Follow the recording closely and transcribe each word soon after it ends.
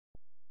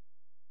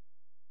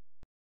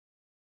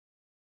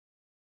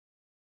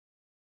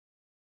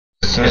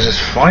So there's this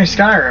funny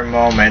Skyrim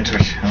moment,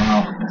 which I don't know,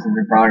 I think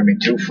they're probably gonna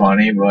be too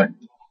funny, but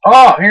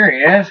oh, here he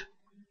is.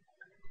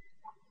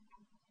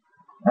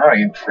 Oh,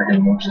 he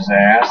freaking moves his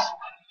ass.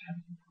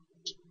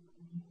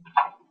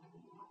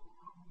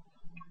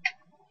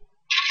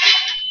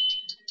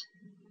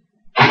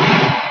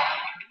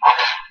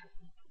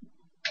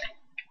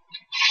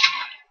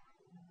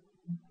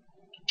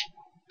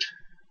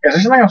 Is there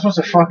something I'm supposed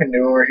to fucking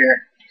do over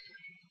here?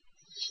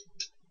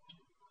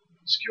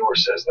 Skewer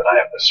says that I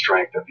have the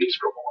strength of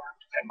Ysgramor,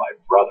 and my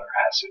brother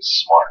has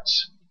his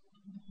smarts.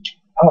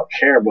 I don't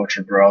care about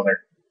your brother.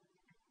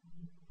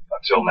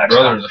 Until next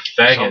Brother's time,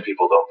 a faggot. some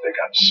people don't think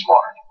I'm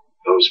smart.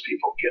 Those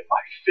people get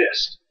my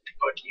fist.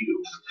 But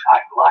you, I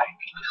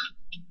like.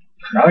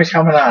 Now he's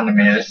coming on to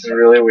me. This is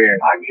really weird.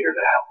 I'm here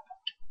to help.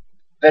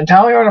 Then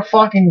tell me where to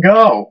fucking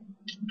go.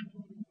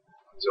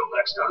 Until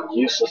next time.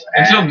 Useless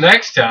ass. Until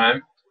next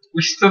time,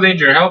 we still need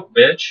your help,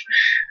 bitch.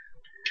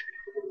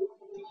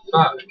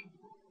 Fuck.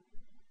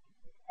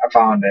 I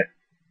found it.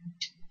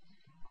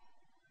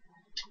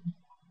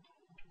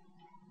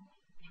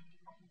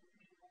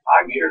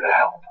 I'm here to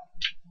help.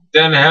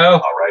 Then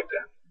help. Alright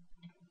then.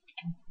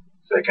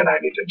 Thinking I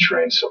need to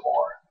train some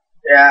more.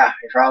 Yeah,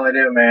 you probably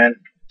do, man.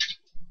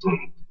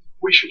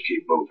 We should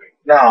keep moving.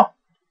 No.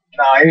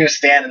 No, you're just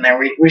standing there.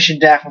 We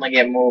should definitely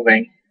get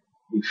moving.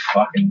 You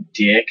fucking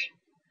dick.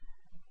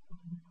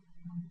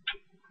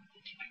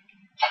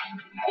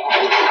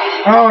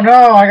 Oh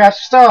no, I got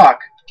stuck.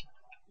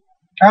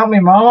 Help me,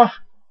 Mama.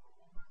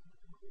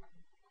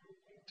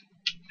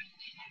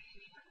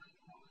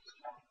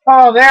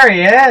 Oh, there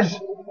he is.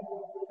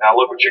 Now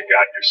look what you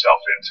got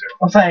yourself into.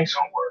 Well, thanks.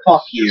 Don't worry.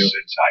 Fuck you. Just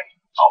sit tight.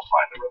 I'll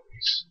find the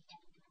release.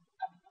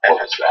 What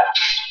was that?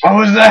 What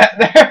was that?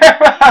 There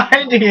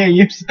behind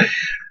you.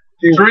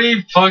 Dude.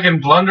 3 fucking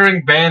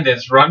blundering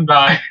bandits run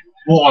by.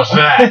 What was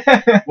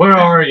that? Where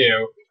are you?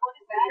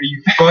 Are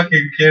you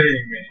fucking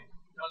kidding me?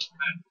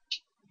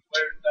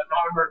 Where's the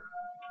Norbert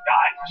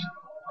guys?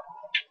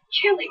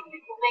 Killing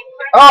people make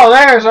friends. Oh,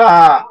 there's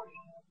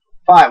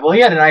 5. Well,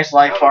 you had a nice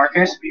life,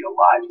 Farkas. Be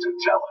alive to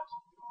tell it.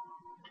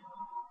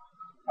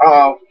 Uh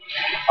oh.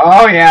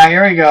 Oh yeah,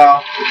 here we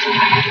go.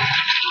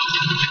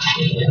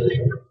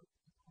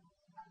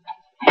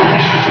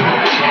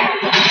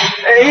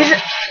 He's,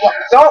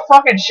 don't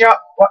fucking shut.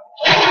 What?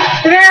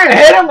 You didn't even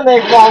hit him and they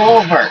fall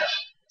over.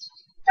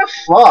 The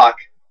fuck?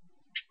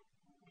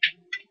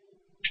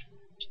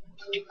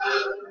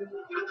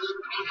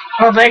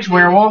 Oh, thanks,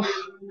 werewolf.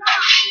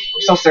 I'm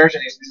still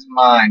searching. This is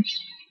mine.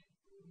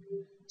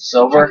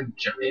 Silver.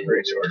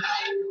 Great sword.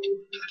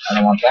 I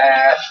don't want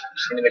that.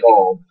 Just give me the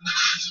gold.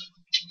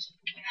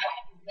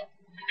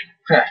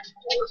 I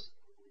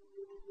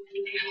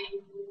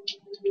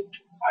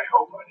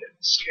hope I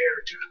didn't scare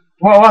you.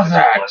 What was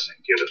that?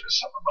 Blessing given to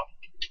some of them.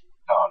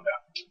 Oh no.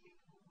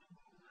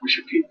 We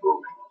should keep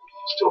moving.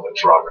 Still the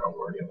Dragon to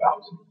worry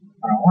about.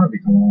 I don't want to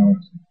become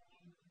one.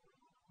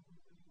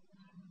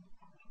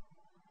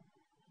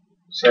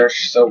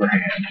 Search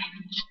Silverhand.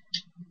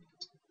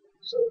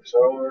 Silver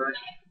sword.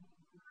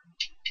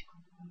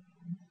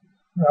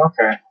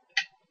 Okay.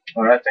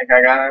 Well, I think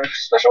I got a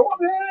special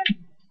weapon.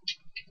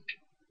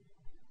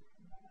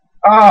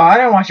 Oh, I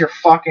didn't want your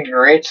fucking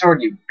great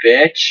sword, you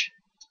bitch.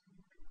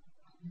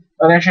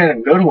 I actually had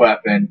a good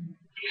weapon.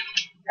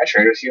 Can I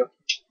trade with you?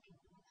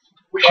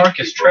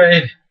 Farkas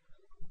trade.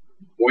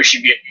 We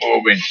should get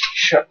moving.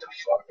 Shut the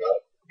fuck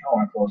up. I don't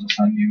want to close this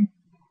on you.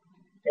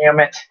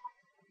 Damn it.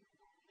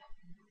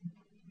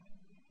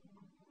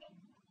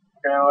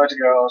 Okay, let's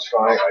go. Let's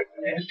fight.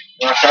 You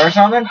want to start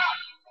something?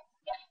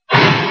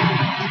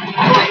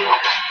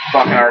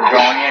 Fucking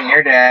Argonian,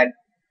 you're dead.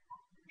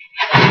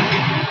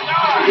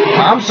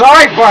 I'm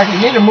sorry, Farkas.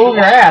 You need to move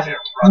your ass.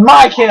 It's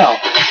my kill.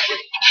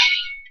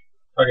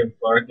 Fucking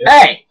Farkas.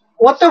 Hey,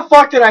 what the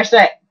fuck did I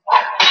say?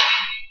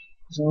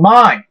 It's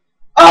mine.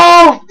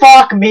 Oh,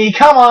 fuck me.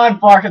 Come on,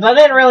 Farkas. I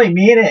didn't really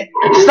mean it.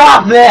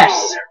 Stop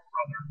this.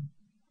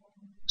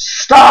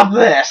 Stop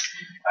this.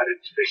 I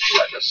didn't think you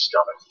had the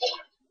stomach for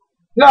it.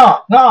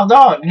 No, no,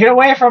 don't. Get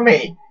away from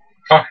me.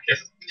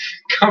 Farkas,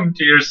 come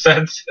to your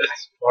senses,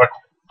 Farkas.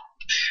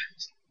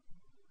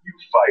 You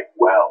fight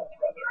well,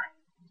 brother.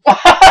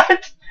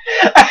 What?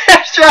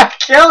 I tried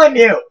killing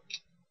you.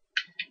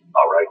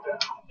 Alright then.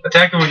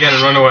 Attack him again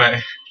and run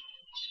away.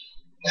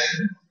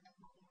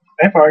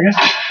 Hey, Farkas.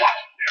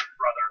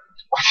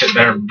 Watch it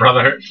there,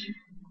 brother.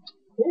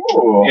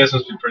 Ooh. You guys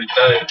must be pretty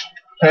tight.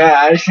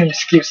 Yeah, I just can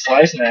just keep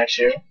slicing at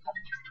you.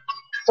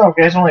 It's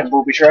okay, it's only a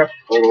booby trap.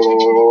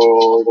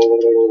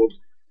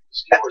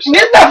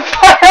 Get the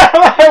fuck out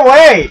of my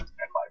way! And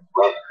my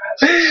brother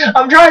has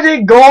I'm trying to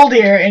take gold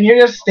here, and you're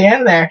just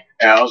standing there.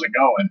 Yeah, how's it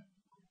going?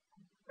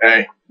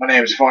 Hey, my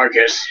name's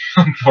Farkas.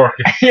 I'm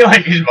Farkas. You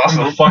like his I'm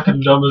the muscles?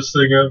 fucking dumbest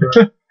thing ever.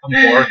 I'm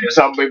Farkas.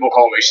 Some people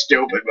call me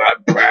stupid, but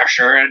I'm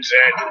pressure and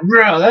said,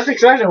 bro, that's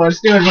exactly what a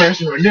stupid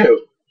person would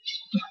do.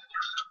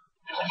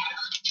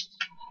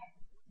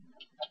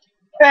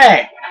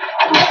 Hey!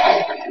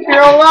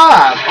 You're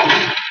alive!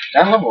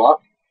 Did I level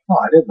up? Oh,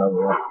 I did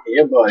level up.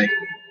 Yeah, buddy.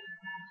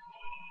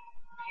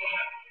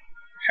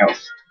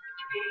 Health.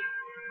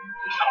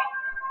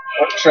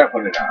 What should I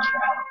put it on?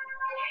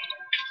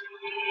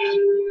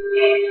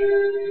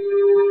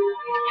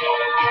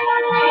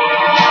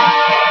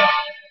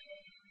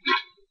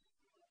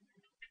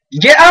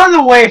 Get out of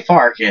the way,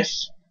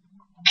 Farkas!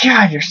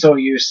 God, you're so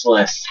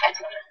useless.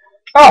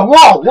 Oh,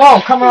 whoa,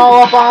 whoa, coming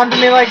all up onto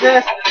me like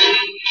this?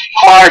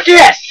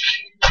 Farkas!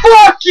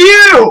 Fuck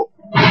you!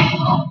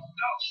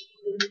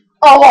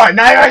 Oh, what?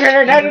 Now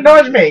you're trying to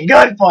dodge me.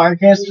 Good,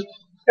 Farkas.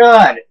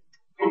 Good.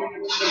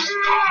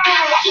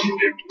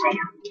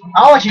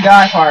 I'll let you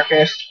die,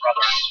 Farkas.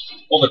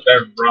 Hold it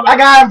there, brother. I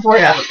got him for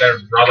you. Hold it there,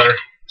 brother.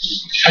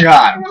 I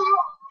got him.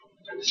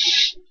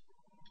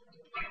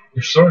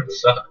 Your sword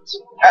sucks.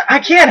 I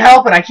can't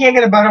help it. I can't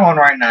get a better one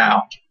right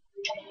now.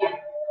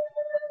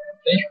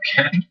 You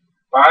can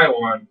buy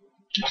one.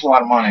 That's a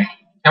lot of money.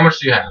 How much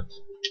do you have?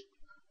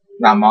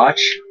 Not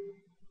much.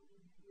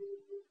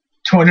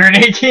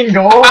 218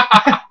 gold?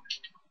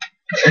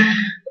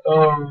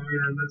 Oh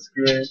man, that's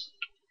great.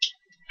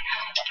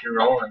 You're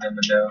rolling in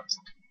the dough.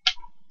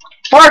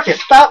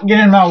 Farkas, stop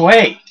getting in my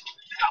way.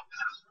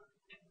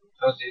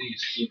 Oh, dude, you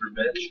stupid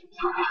bitch.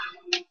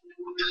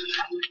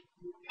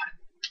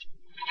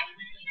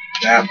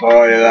 That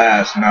boy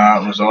last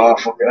night was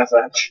awful.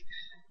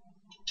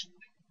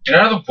 Get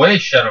out of the way,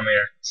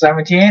 Shadowmere.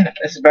 17?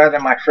 This is better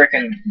than my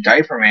frickin'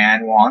 Diaper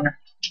Man one.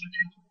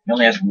 He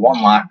only has one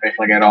lockpick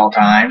like at all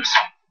times.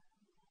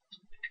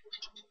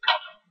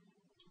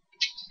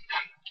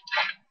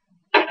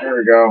 There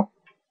we go.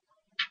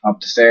 Up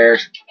the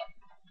stairs.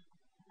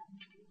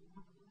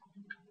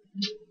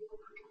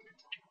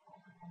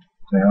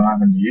 What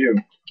happened to you?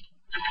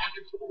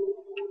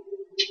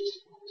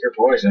 You're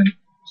poison.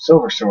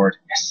 Silver sword.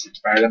 Yes, it's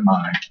better than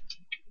mine.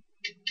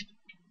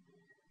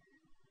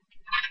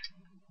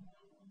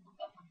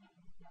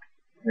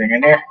 Anything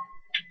in here?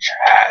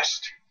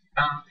 Chest.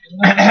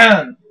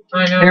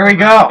 Here we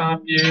go.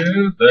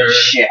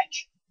 Shit.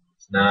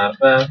 It's not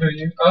about who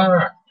you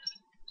are.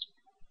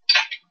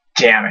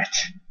 Damn it.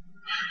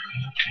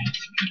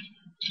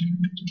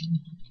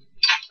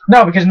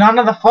 No, because none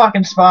of the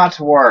fucking spots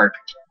work.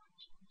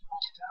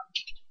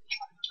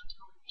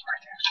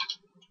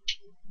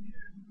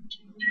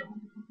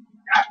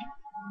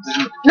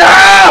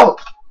 No!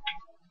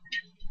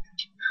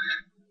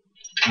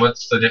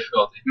 What's the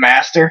difficulty?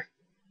 Master.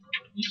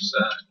 You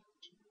said.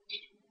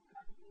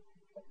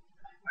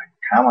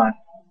 Come on.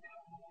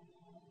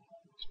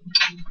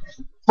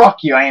 Fuck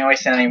you, I ain't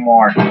wasting any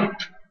more.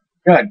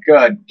 Good,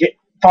 good. Get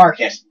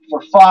Farkas,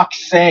 for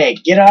fuck's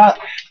sake. Get out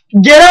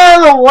of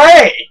the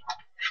way!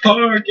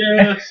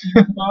 Farkas!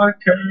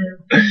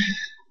 Fucker!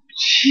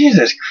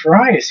 Jesus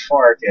Christ,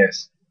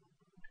 Farkas.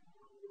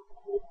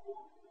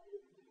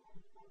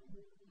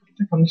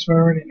 Did I come this way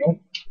already?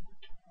 Nope.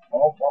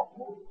 Oh, oh,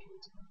 oh.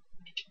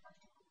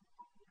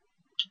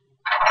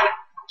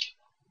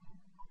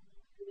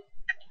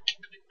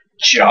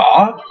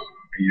 Jaw? A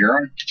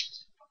urine?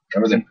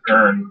 That was an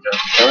urn.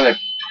 That was a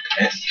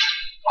piss.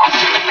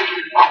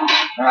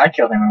 Oh, I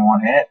killed him in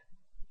one hit.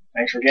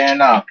 Thanks for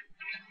getting up.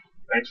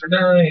 Thanks for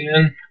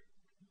dying.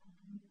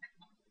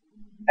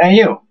 Hey,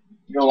 you.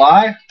 You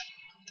alive?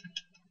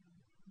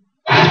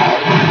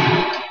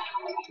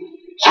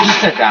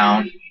 Just sit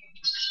down.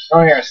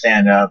 Don't here,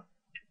 stand up.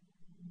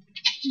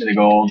 Give me the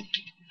gold.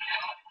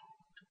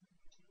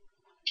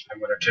 I'm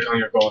gonna check on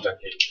your gold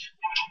ending.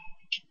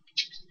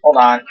 Hold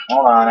on,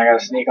 I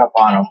gotta sneak up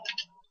on him.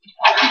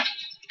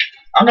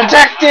 I'm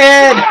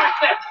detected!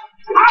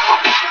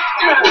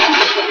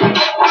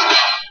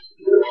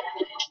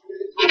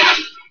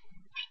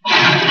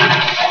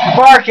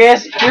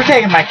 Farkas, you're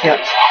taking my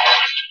kills.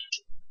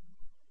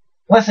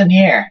 Listen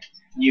here,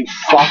 you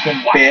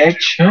fucking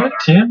bitch. God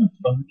damn it,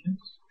 Farkas.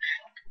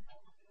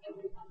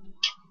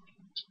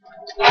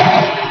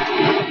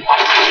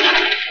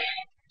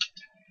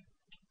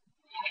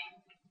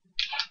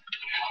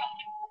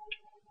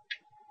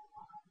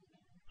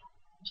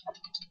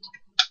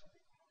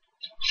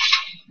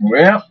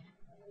 Well,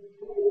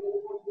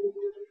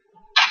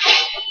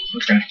 I'm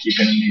just gonna keep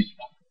it in the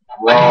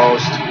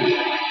roast.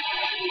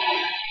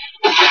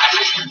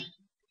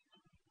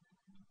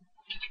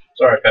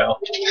 Sorry, pal.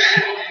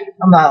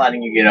 I'm not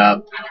letting you get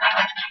up.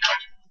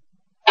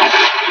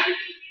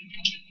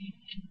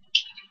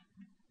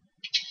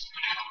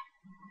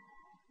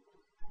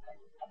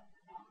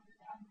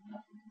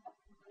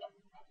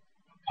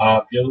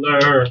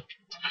 Popular.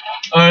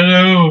 I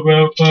know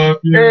about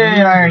popular. Hey,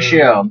 an iron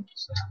shield.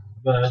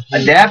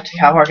 Adept?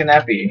 How hard can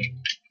that be?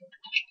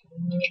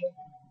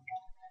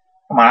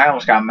 Come on, I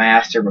almost got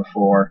master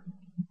before.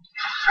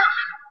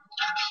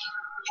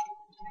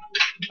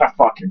 Oh,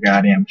 fuck your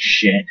goddamn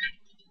shit.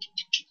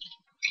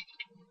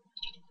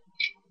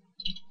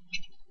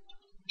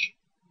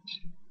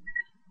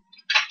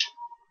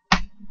 I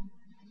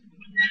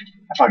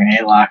fucking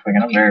hate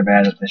lockpicking. I'm very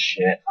bad at this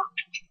shit.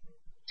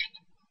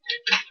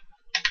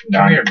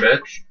 Come here,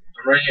 bitch.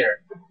 I'm right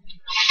here.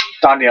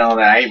 Don't deal with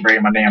that. I hate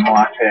breaking my damn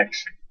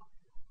lockpicks.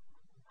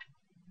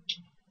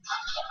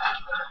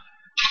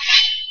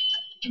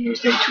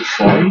 Anything to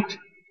fight?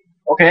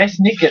 Okay,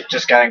 sneak it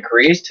just got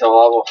increased to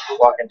level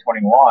fucking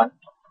 21.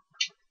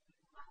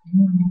 I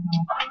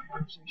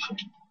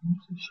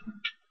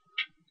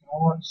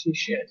don't want to see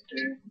shit,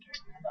 dude.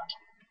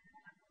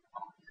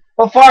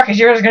 Well, Farkas,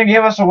 you're just gonna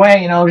give us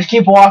away, you know, just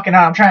keep walking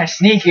on. I'm trying to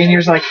sneak you, and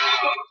you're just like,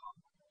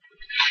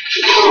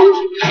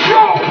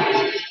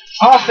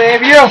 I'll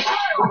save you!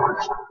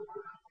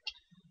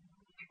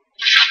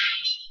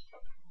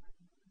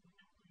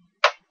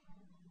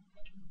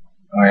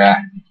 Oh,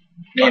 yeah.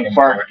 Me and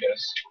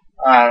Farkas.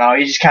 I don't know,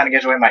 he just kind of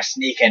gives away my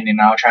sneaking, you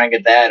know, trying to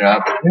get that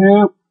up.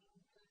 Nope.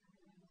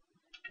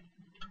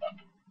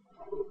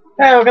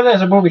 Hey, look at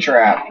this, a booby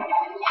trap.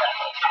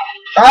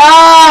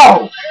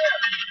 Oh!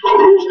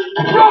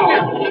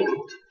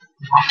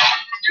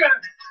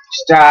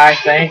 Just die,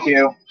 thank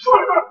you.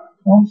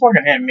 Don't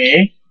fucking hit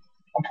me.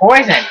 I'm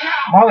poisoned.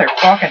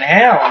 Motherfucking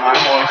hell, my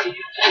boys.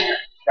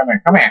 Come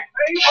here, come here.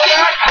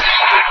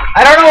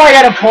 I don't know why you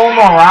had to pull him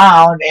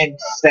around and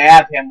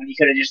stab him when you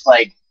could have just,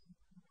 like...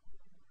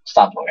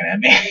 Stop looking at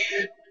me.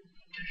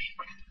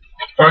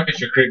 Farkas,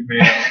 you creep me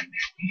out.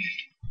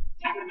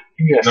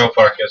 Yes. No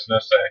Farkas, no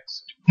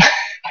sex.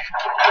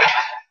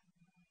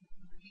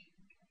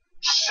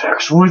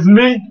 Sex with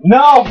me?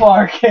 No,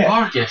 Farkas!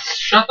 Farkas,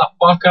 shut the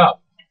fuck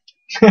up.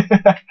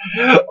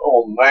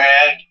 Oh,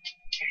 man.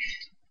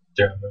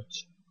 Damn it.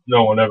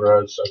 No one ever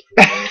had sex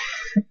with me.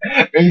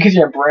 Maybe because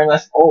you're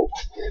brainless. Oh.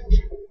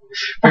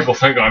 People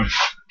think I'm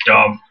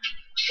dumb.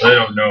 They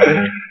don't know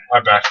me. My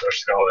bachelor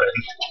skull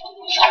in.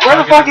 Where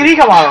the fuck did he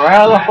come out of? Right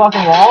out of the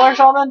fucking wall or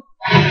something?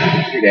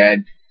 You're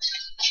dead.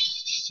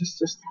 Just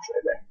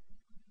stay there.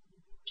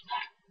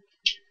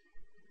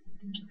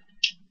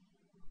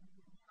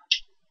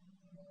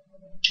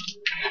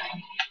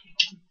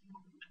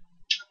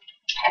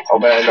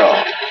 Open the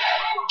door.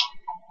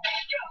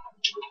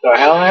 The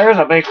hell, there's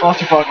a big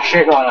clusterfuck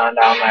shit going on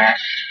down there.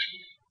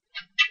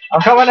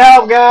 I'm coming to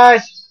help,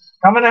 guys.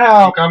 Coming to I'm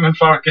help. coming,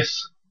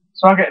 Farkas.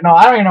 So okay, no,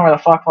 I don't even know where the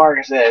fuck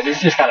Farkas is. He's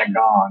just kind of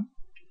gone.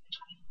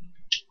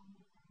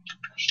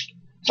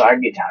 So I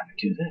can get time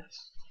to do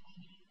this.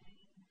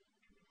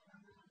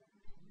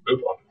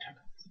 Move on.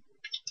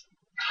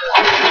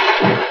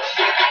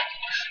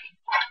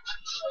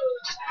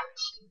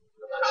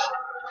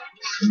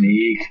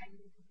 Sneak.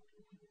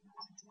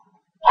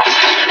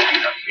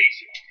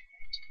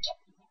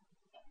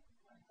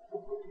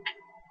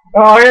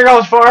 Oh, here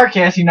goes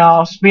Farkas, you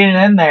know, speeding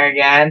in there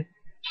again.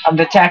 I'm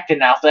detected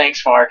now. Thanks,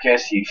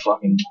 Farkas, you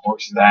fucking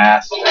horse's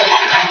ass.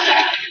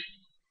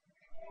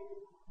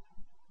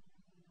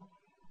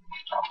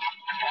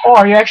 Oh,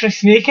 are you actually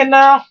sneaking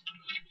now?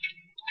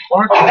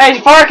 Farkas. Hey,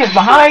 Farkas,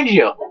 behind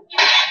you!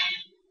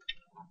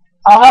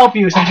 I'll help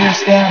you since you're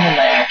standing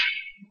there.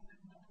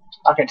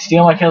 I can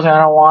steal my kills and I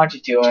don't want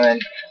you to, and then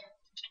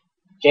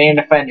can't even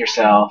defend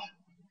yourself.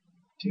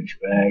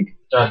 Douchebag.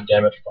 God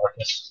damn it,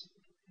 Farkas.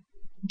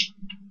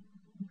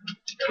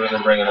 You're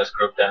really bringing this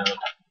group down.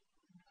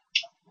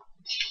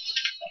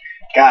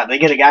 God, they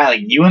get a guy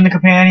like you in the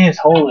companions?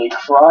 Holy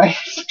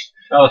Christ.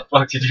 How the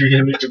fuck did you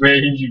get me to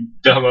companions, you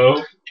dumbo?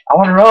 I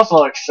wonder who else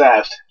will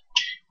accept.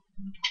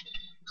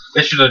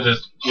 They should have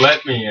just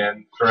let me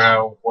in for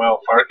how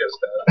well Farkas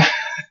does.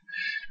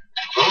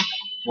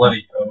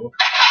 Bloody hoe.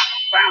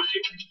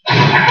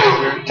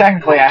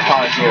 Technically, I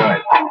can't do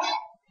it.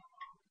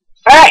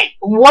 Hey!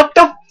 What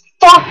the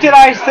fuck did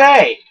I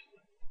say?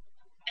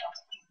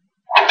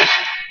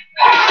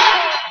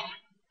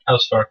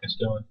 How's Farkas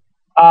doing?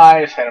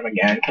 I just hit him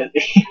again, because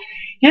he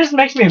just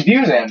makes me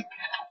abuse him.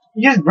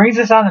 He just brings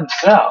this on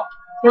himself.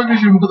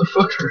 Farkas, you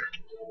motherfucker.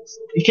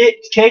 He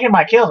keeps taking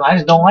my kills, and I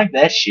just don't like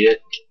that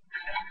shit.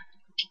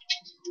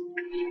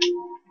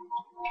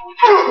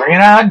 Bring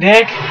it on,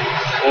 dick.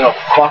 Little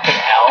fucking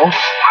elf.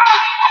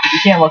 You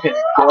can't look as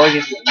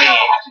gorgeous as me.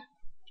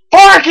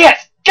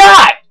 Farkas!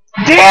 God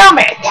damn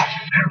it!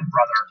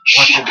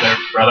 What's in there,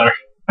 brother?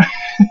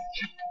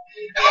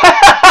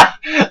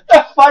 What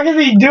the fuck is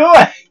he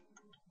doing?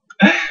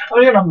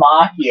 I'm gonna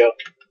mock you.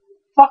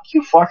 Fuck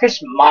you, Farkas,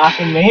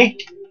 mocking me.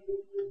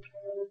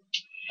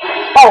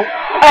 Oh,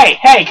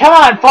 hey, come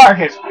on,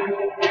 Farkas.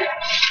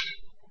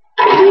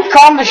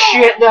 Calm the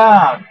shit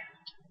down.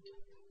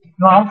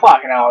 No, I'm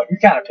fucking out. You're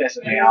kind of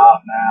pissing me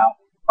off now.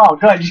 Oh,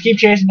 good. Just keep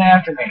chasing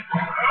after me.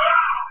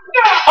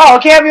 Oh,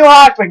 it can't be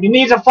lockpick. It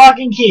needs a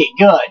fucking key.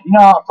 Good. You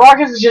know,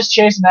 Farkas is just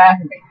chasing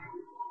after me.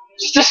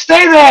 Just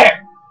stay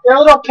there. You're a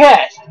little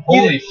pissed.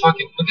 Holy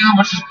fucking... Look at how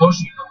much this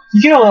potion costs.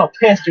 You get a little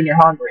pissed when you're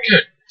hungry.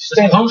 Dude,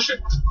 Stay this there.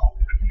 potion.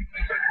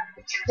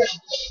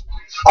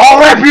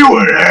 I'll rip you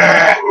in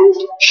there.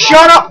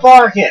 Shut up,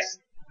 Farkas.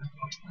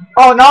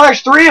 Oh, now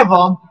there's 3 of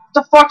them. What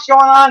the fuck's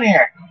going on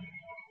here?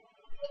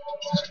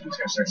 He's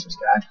gonna search this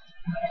guy.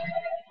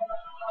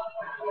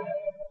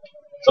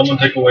 Someone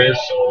take away his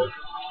sword.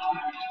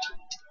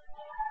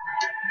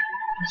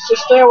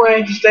 Just stay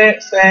away. Just stay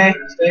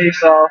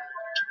yourself.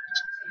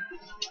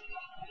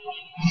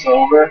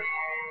 Sober.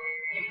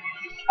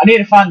 I need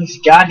to find this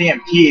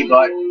goddamn key,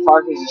 but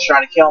Farkas is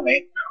trying to kill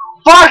me.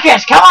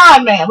 Farkas, come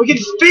on, man! We can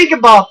speak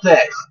about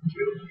this!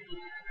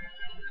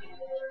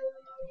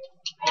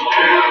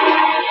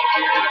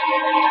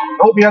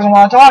 Hope he doesn't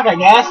want to talk, I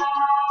guess.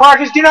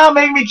 Farkas, do not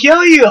make me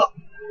kill you!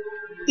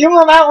 You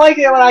will not like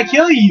it when I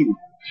kill you.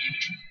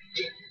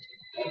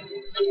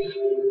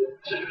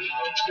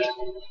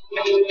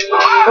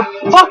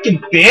 The fucking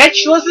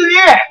bitch! Listen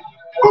here!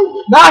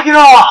 Knock it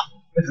off!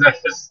 Is that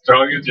as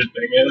strong as your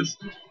thing is?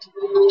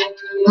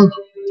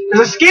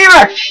 There's a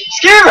skeever!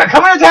 Skeever!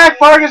 Come and attack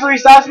Farkas when he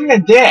stops being a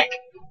dick!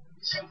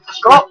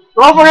 Go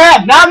for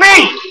him! Not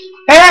me!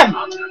 Him!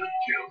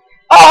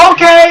 Oh,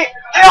 okay!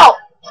 Ew!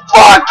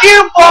 Fuck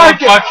you,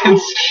 Farkas! Fucking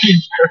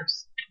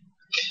skeevers.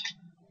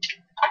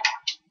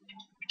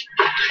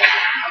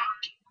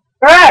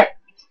 Hey!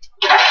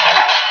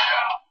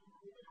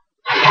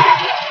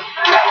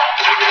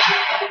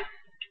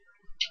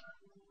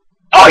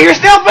 Oh, you're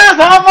still pissed,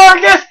 huh,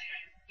 Farkas?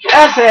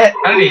 That's it.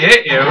 How did he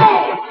hit you?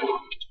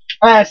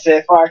 That's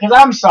it, Farkas.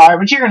 I'm sorry,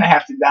 but you're gonna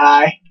have to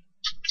die.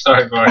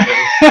 Sorry, Farkas.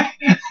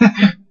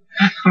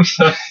 I'm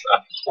so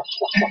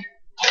sorry.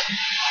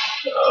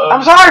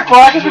 I'm sorry,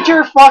 Farkas, but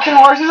you're a fucking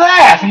horse's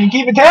ass, and you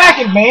keep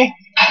attacking me.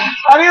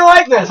 How do you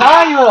like this,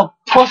 huh, you little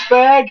puss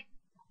bag?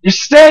 You're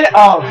steady.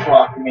 Oh,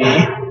 fuck me.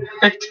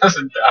 It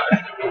doesn't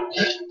die.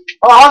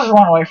 Oh, I'll just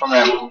run away from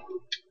him.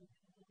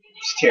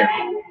 Just here.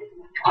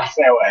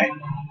 Stay away.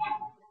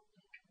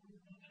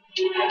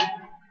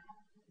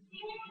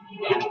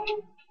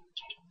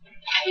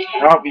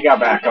 Oh, you got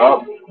back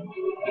up.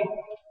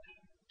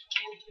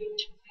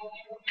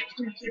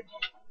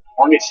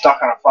 I'll get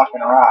stuck on a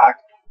fucking rock.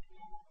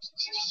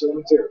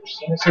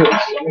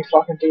 Let me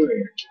fucking do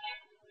here.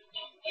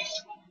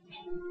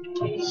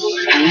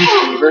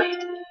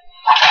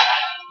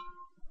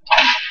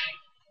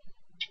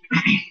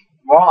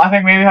 Well, I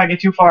think maybe I get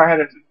too far ahead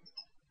of...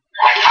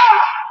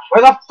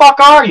 Where the fuck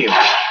are you?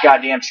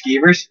 Goddamn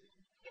skeevers.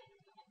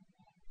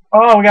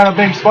 Oh, we got a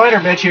big spider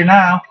bitch here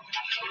now.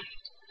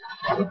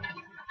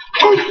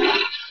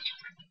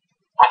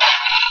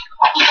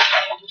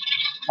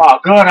 Oh,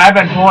 good, I've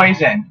been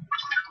poisoned.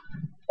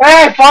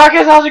 Hey,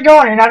 Farkas, how's it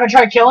going? You're not gonna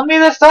try killing me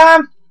this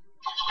time?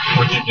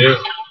 What'd you do?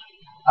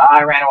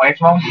 I ran away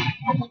from him.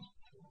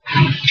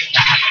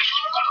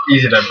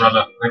 Easy there,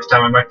 brother. Next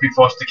time I might be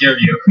forced to kill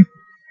you.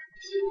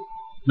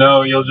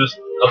 No, I'll just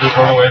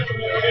run away from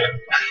you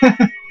again.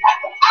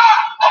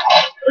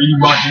 Are you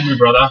mocking me,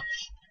 brother?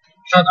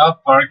 Shut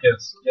up,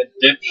 Farkas, you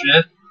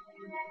dipshit.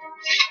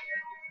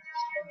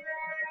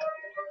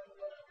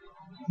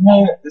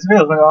 Man, this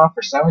video's been going on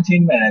for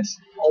 17 minutes.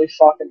 Holy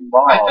fucking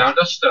balls. I found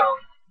a stone.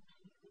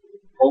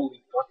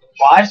 Holy fucking shit.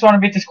 Well, I just want to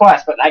beat this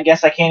quest, but I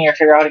guess I can't even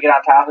figure out how to get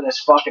on top of this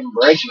fucking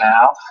bridge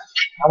now.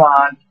 Come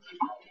on.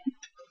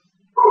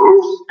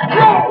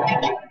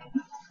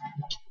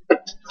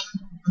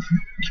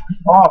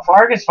 Oh,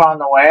 Farkas found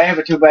the way,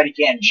 but too bad he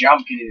can't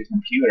jump because he's a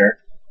computer.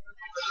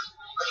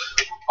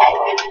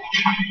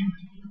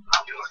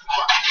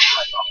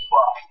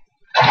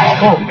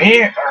 Oh,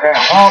 me or him?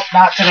 Oh,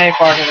 not today,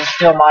 Farkas. It's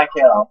still my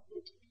kill.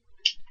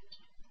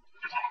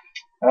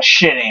 That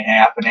shit ain't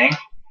happening.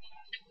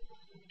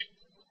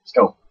 Let's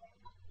go.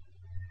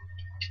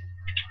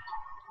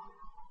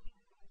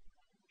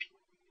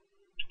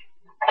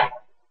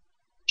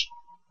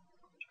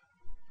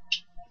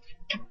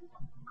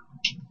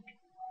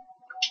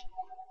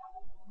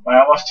 We're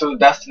almost to the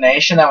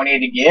destination that we need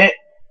to get.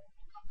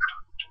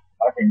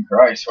 Fucking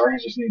Christ,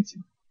 Farkas just needs to,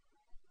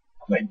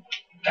 like,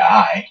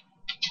 die.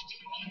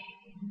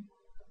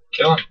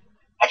 Kill him.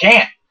 I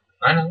can't.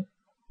 I know.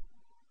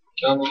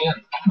 Kill him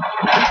again.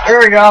 Here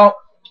we go.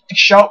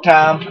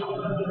 Showtime.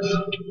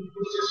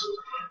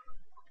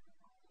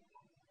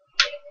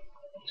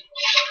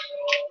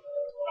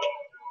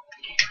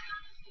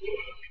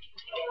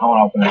 I want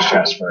to open this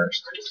chest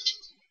first.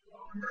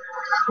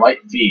 Light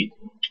feed.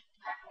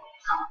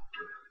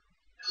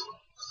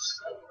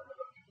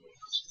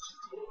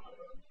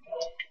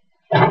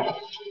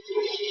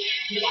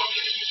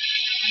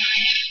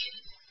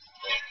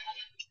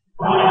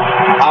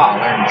 Ah,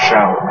 learn to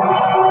shout.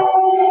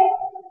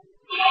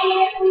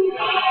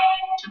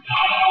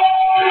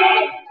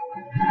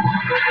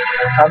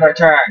 On their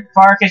turn.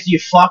 Farkas, you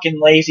fucking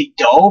lazy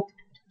dope.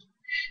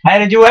 I had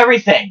to do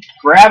everything.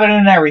 Grab it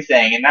and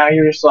everything. And now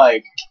you're just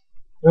like,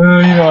 you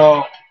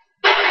know.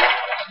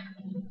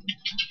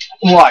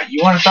 What?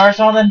 You want to start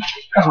something?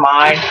 That's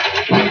mine.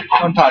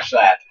 Don't touch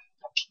that.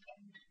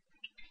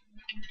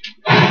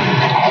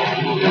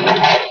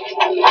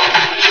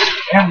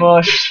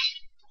 Ambush.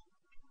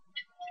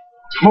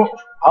 Move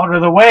out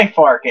of the way,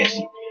 Farkas.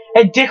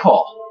 Hey,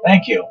 dickhole.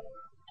 Thank you.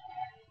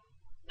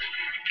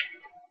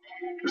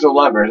 There's a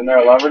lever. Isn't there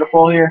a lever to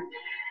pull here?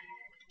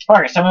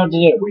 Farkas, tell me what to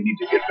do. We need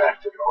to get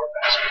back to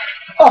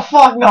Normaster. Oh,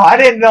 fuck no. I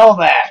didn't know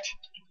that.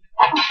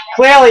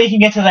 Clearly you can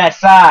get to that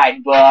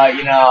side, but,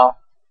 you know.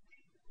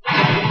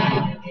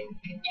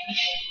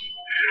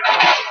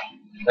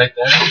 Right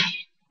there?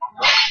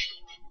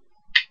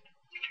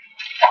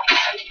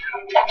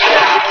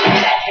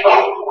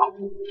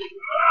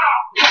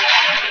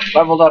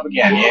 Leveled up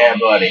again. Yeah,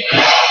 buddy.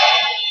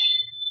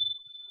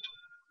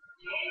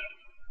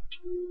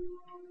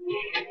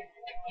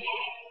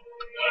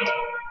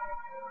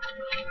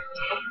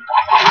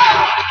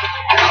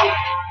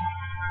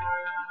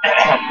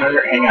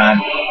 Hang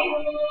on.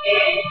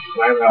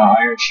 Do I have an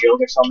iron shield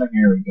or something?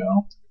 Here we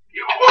go.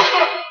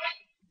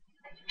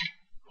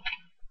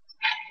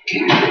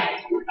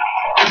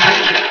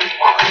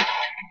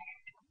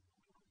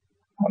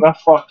 How the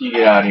fuck do you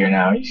get out of here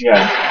now? You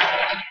gotta...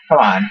 Come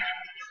on.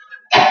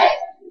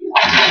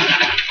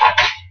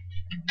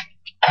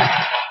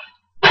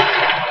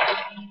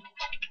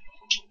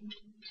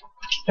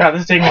 God,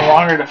 this is taking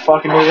longer to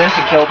fucking do this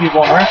and kill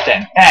people in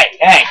Riften. Hey,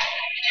 hey!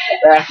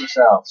 Back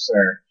yourself,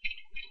 sir.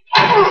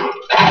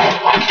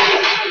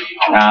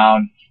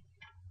 Down.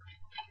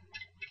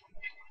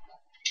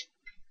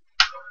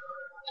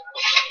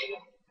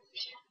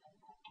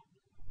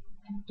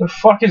 What the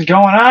fuck is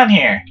going on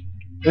here?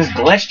 Is this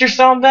glitched or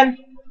something?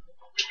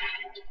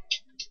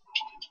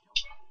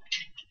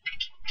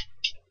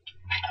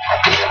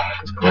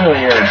 Because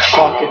clearly you're a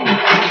fucking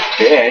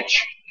bitch.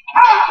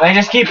 They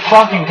just keep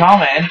fucking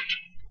coming.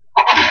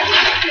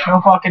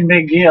 No fucking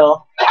big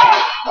deal.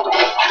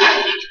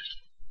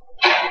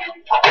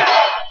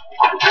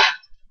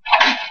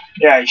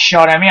 Yeah, you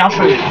shot at me, I'll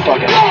show you the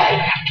fucking...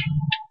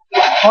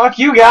 Fuck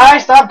you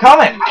guys, stop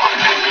coming!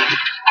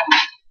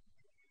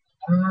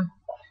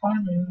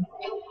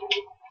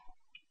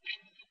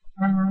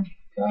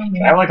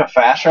 Can I have like a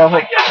fast travel?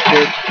 Like,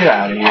 dude, get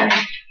out of here.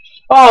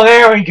 Oh,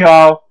 there we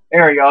go!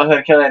 There we go, I was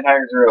gonna kill that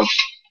entire group.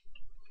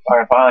 I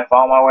can finally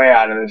find my way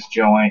out of this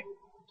joint.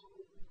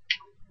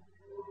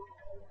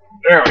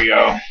 There we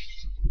go.